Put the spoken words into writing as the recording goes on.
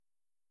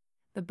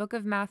The Book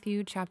of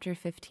Matthew, chapter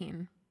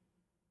 15.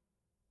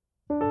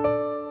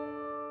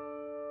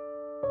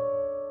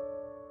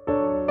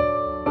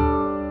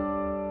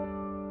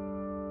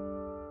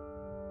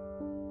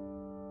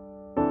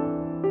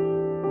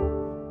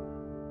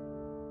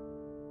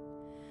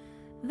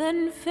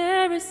 Then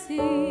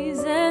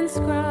Pharisees and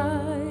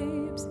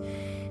scribes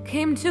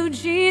came to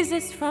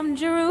Jesus from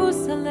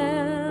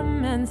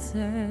Jerusalem and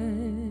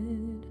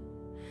said,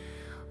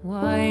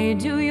 "Why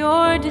do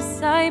your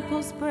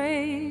disciples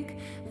break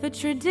the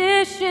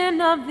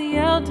tradition of the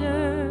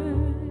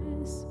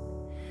elders?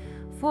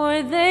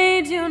 For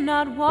they do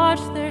not wash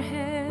their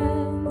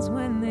hands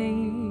when they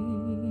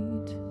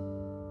eat."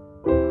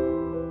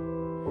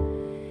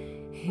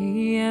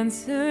 He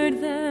answered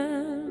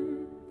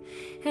them,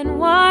 "And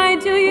why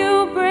do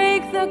you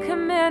break the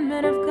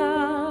commandment of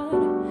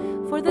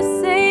God for the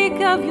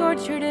sake of your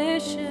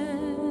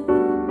tradition?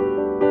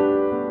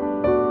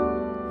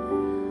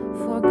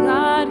 For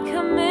God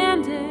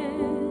commanded,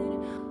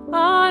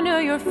 'Honor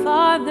your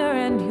father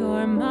and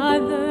your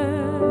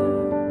mother,'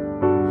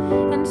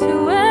 and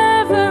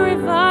whoever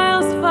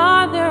reviles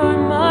father or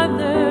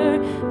mother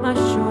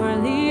must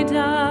surely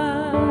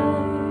die.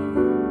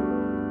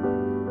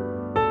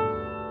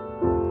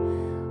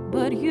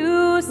 But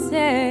you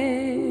say,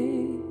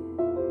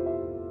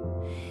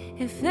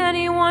 'If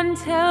anyone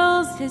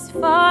tells his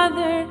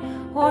father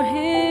or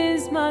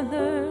his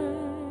mother,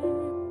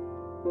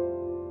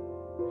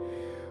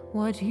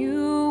 what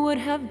you would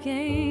have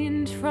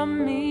gained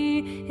from me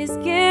is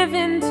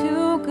given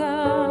to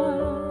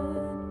God,'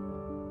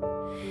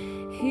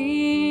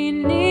 he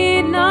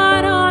need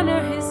not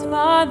honor his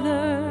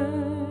father.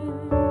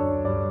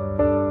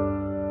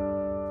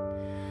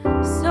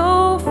 So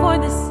for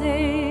the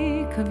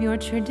sake of your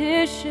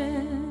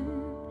tradition,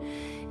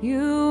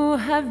 you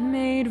have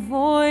made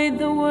void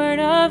the word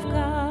of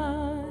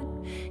God,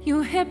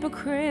 you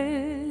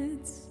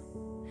hypocrites.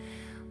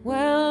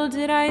 Well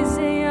did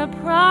Isaiah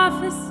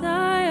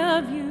prophesy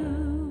of you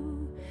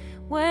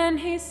when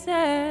he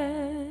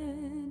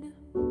said,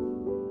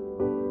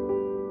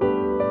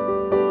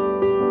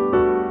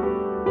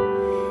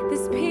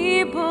 'This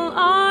people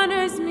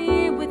honors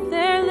me with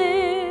their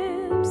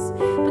lips,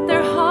 but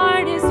their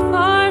heart is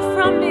far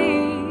from me.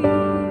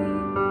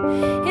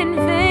 In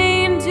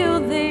vain do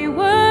they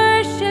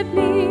worship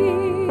me,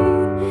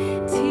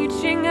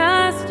 teaching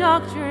us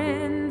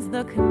doctrines,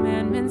 the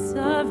commandments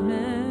of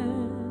men.'"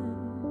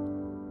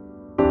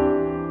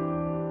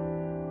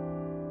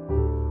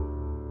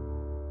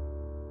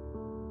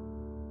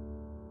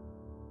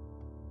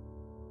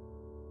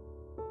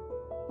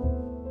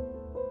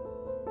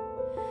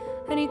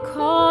 And he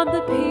called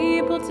the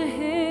people to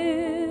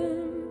him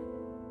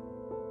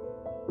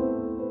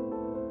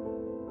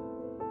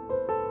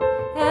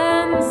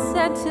and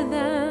said to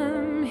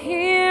them,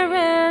 "Hear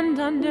and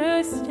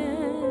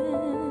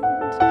understand.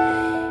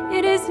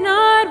 It is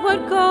not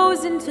what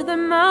goes into the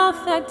mouth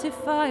that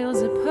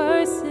defiles a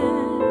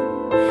person,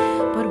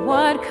 but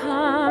what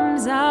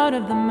comes out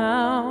of the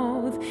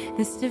mouth,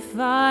 this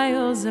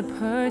defiles a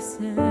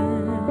person."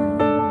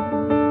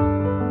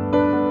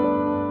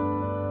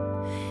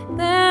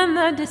 Then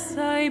the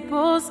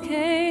disciples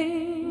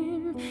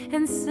came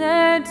and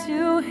said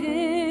to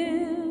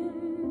him,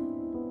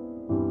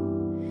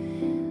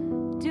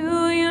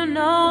 "Do you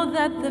know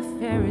that the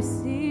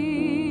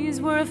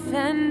Pharisees were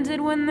offended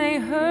when they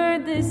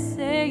heard this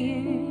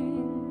saying?"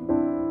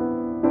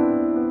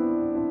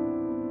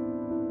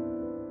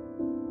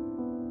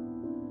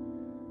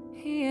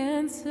 He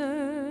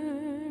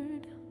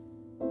answered,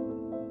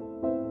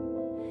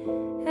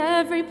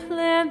 "Every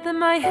plant that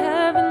my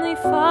heavenly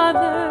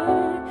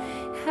Father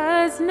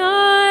has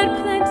not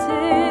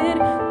planted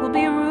will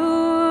be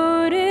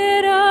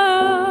rooted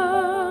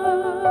up.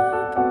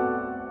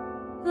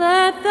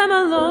 Let them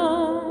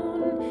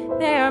alone,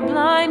 they are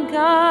blind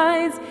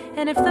guides,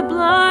 and if the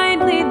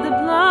blind lead the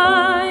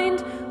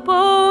blind,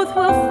 both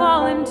will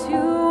fall into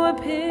a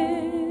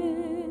pit."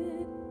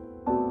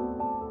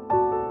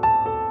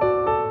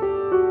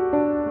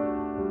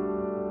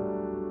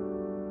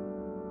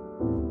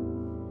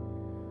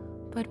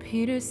 But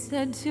Peter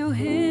said to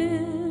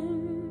him,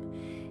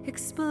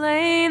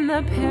 "Explain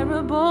the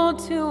parable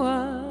to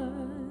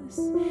us."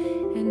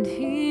 And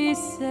he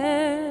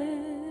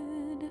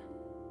said,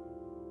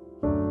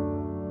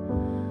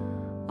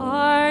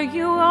 "Are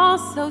you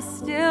also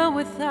still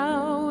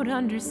without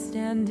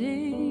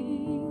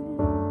understanding?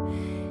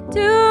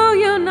 Do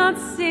you not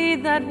see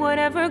that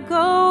whatever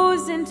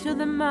goes into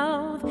the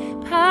mouth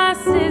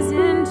passes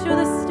into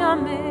the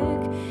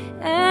stomach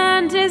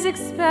and is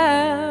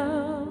expelled?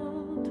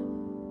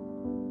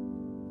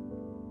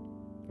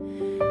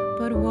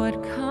 But what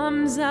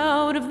comes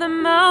out of the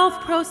mouth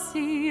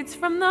proceeds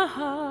from the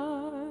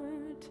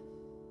heart,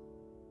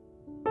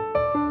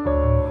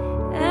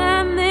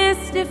 and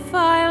this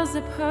defiles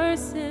a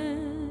person.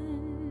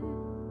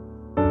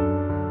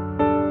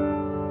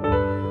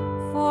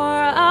 For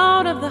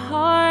out of the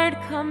heart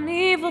come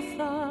evil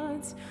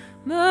thoughts,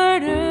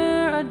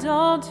 murder,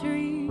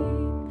 adultery,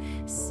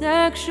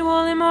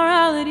 sexual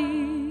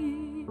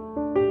immorality,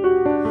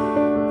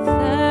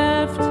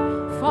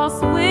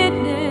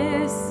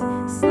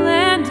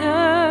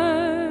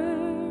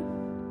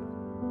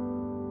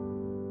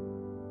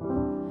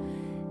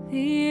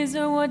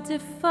 not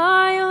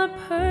defile a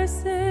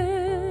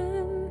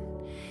person,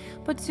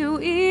 but to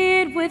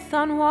eat with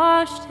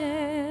unwashed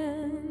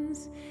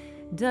hands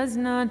does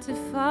not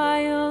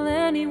defile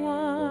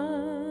anyone.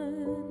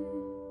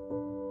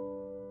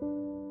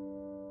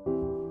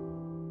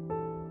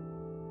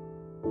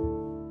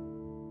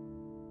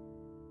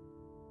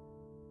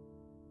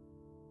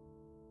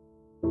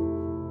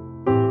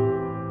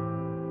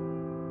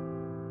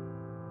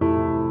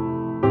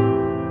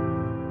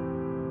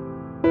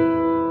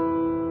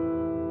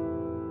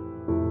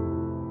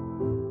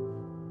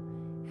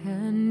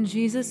 And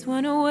Jesus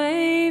went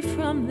away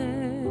from there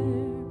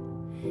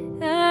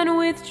and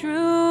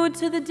withdrew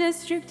to the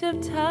district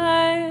of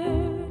Tyre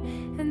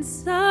and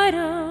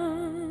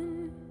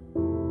Sidon.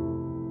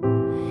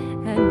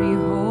 And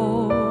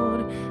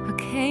behold, a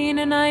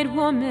Canaanite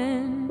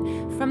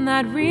woman from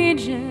that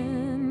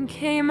region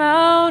came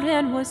out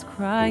and was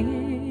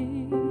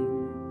crying,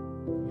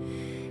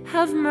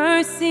 "Have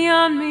mercy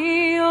on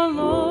me, O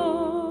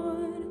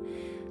Lord,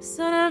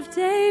 Son of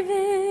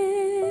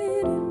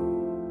David.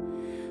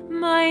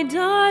 My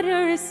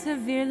daughter is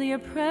severely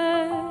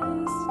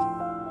oppressed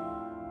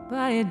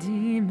by a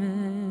demon."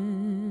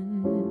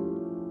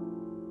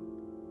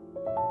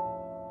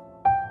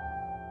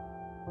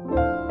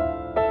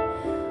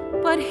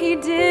 But he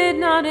did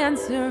not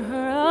answer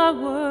her a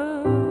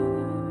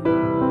word.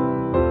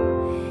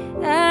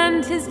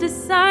 And his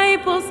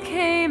disciples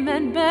came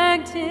and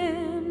begged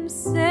him,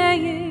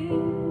 saying,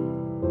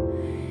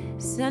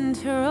 "Send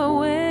her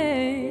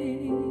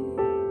away,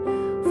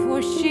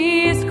 for she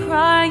is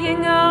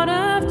crying out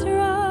after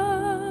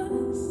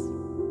us."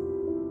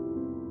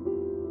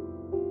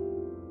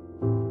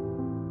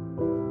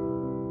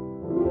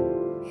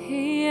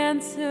 He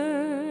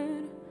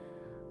answered,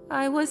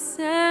 "I was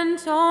sent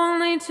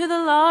only to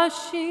the lost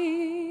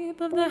sheep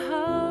of the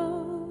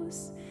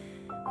house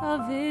of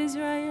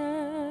Israel."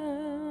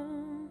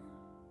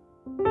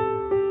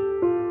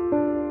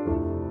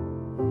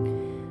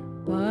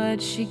 But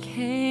she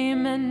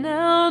came and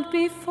knelt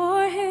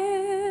before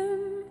him,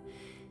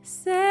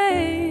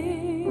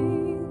 saying,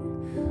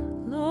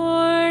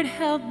 "Lord,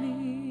 help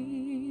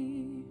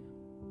me."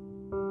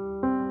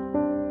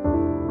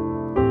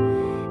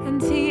 And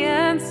he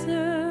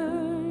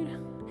answered,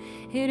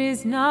 "It is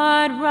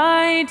not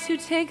right to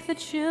take the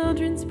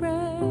children's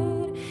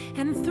bread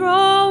and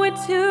throw it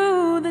to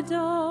the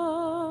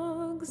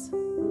dogs."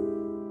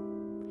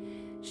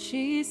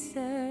 She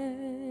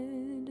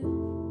said,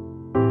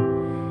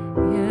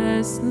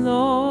 "Yes,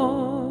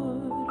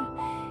 Lord,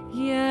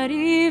 yet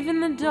even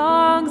the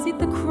dogs eat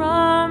the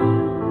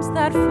crumbs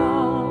that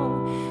fall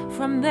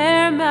from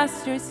their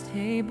master's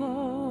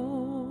table."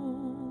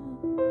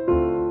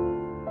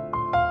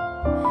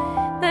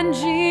 Then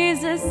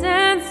Jesus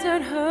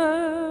answered her,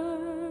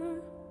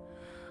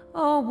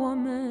 "O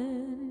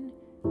woman,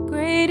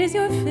 great is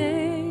your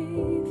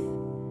faith.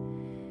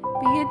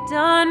 Be it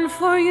done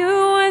for you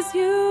as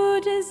you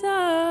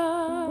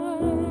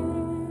desire."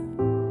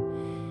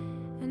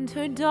 And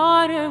her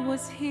daughter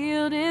was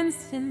healed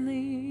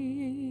instantly.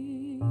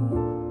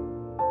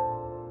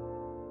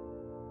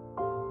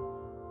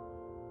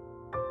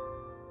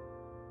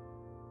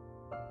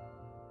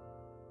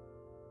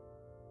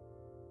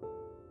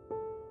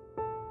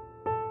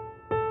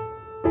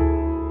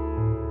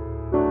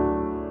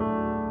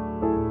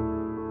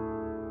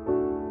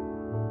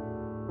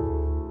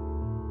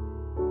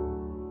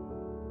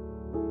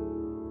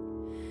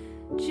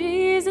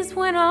 Jesus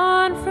went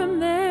on from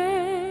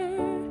there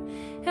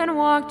and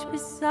walked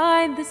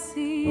beside the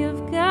Sea of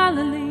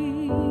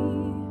Galilee.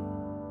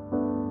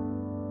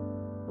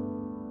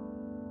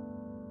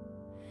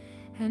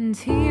 And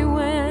he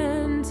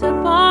went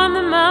up on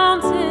the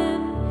mountain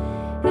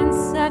and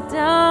sat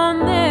down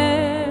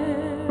there.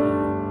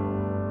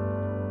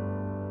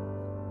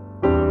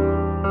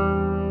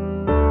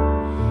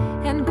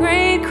 And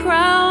great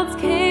crowds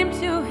came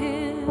to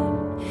him,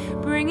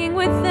 bringing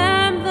with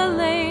them the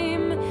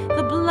lame,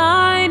 the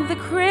blind, the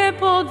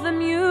crippled, the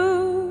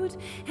mute,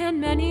 and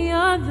many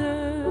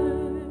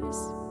others.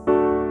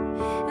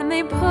 And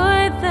they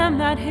put them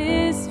at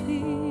his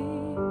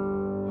feet,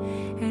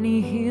 and he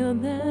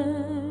healed them.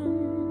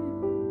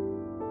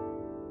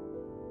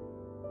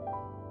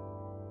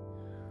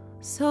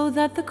 So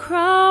that the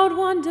crowd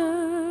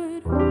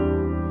wondered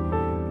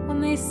when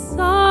they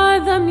saw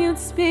the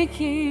mute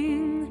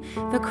speaking,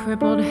 the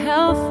crippled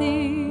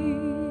healthy,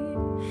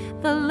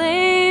 the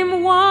lame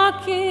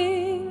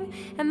walking,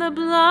 and the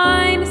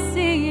blind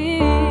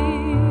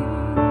seeing.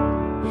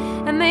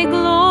 And they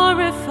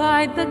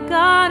glorified the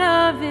God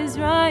of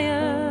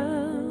Israel.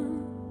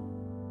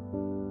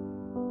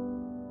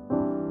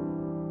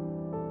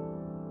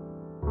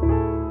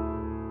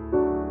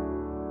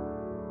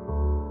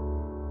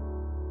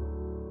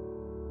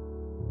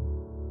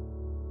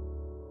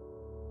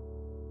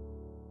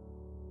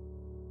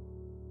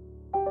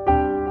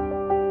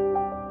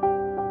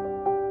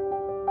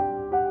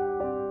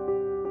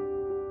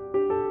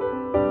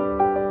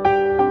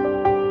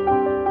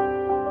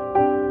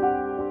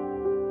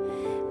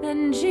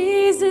 Then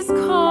Jesus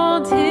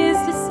called his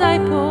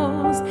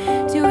disciples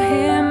to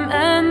him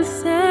and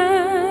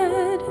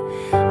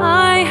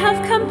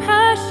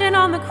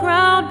on the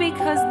crowd,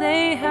 because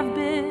they have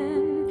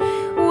been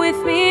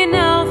with me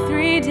now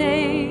 3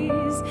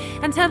 days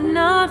and have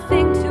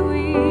nothing to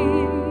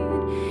eat.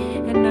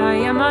 And I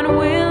am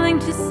unwilling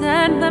to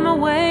send them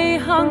away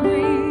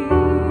hungry,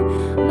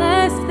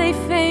 lest they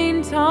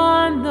faint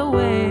on the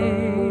way.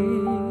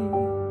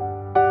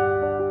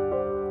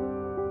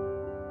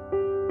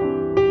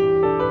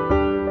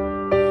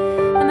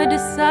 And the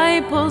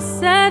disciples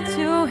said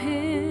to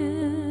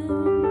him,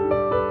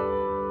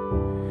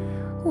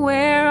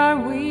 "Where are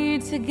we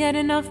to get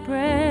enough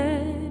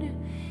bread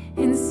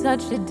in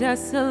such a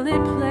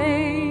desolate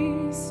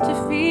place to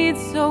feed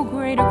so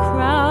great a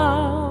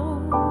crowd?"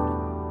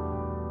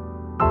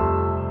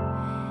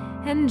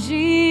 And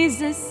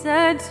Jesus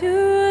said to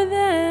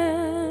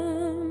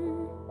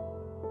them,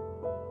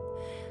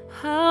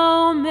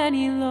 "How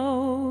many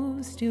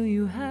loaves do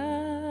you have?"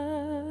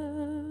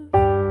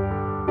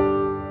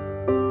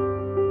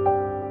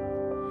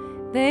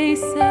 They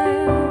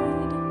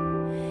said,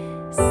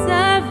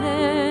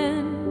 "7,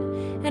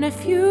 and a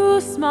few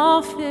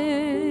small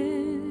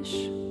fish."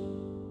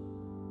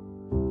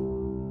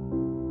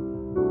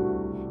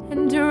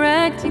 And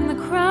directing the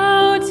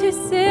crowd to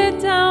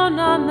sit down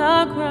on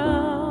the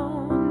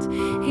ground,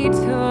 he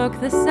took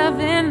the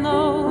 7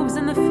 loaves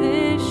and the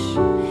fish,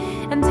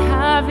 and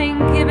having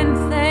given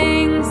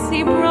thanks,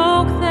 he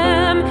broke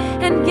them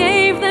and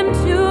gave them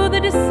to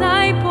the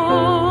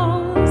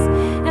disciples,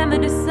 and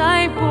the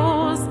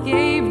disciples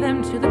gave them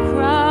to the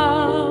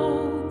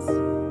crowds.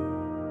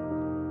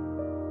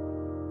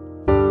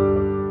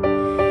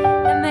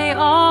 And they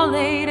all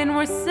ate and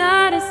were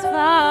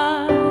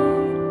satisfied.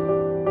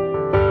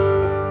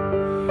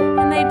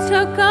 And they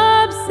took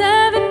up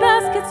 7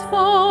 baskets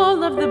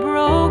full of the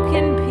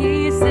broken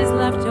pieces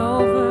left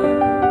over.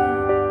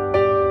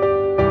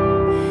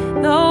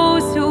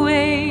 Those who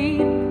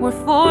ate were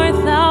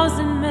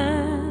 4,000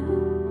 men,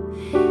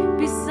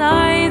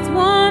 besides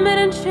women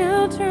and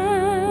children.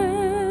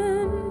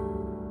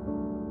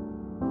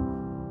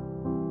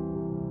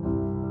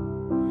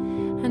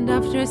 And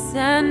after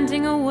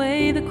sending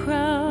away the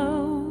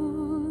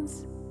crowds,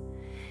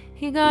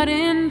 he got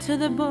into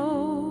the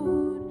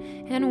boat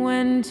and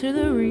went to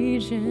the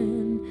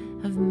region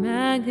of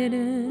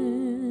Magadan.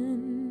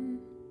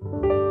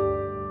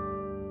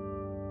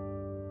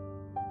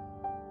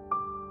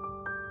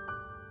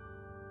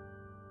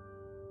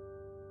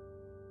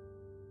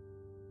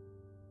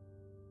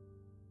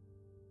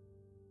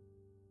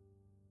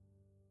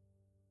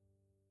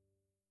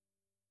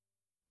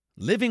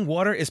 Living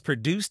Water is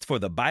produced for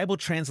the Bible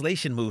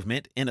Translation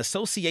Movement in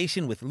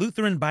association with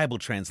Lutheran Bible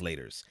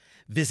Translators.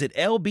 Visit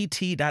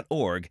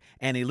lbt.org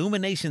and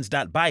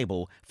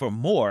illuminations.bible for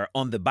more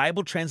on the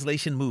Bible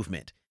Translation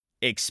Movement.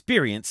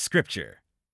 Experience Scripture.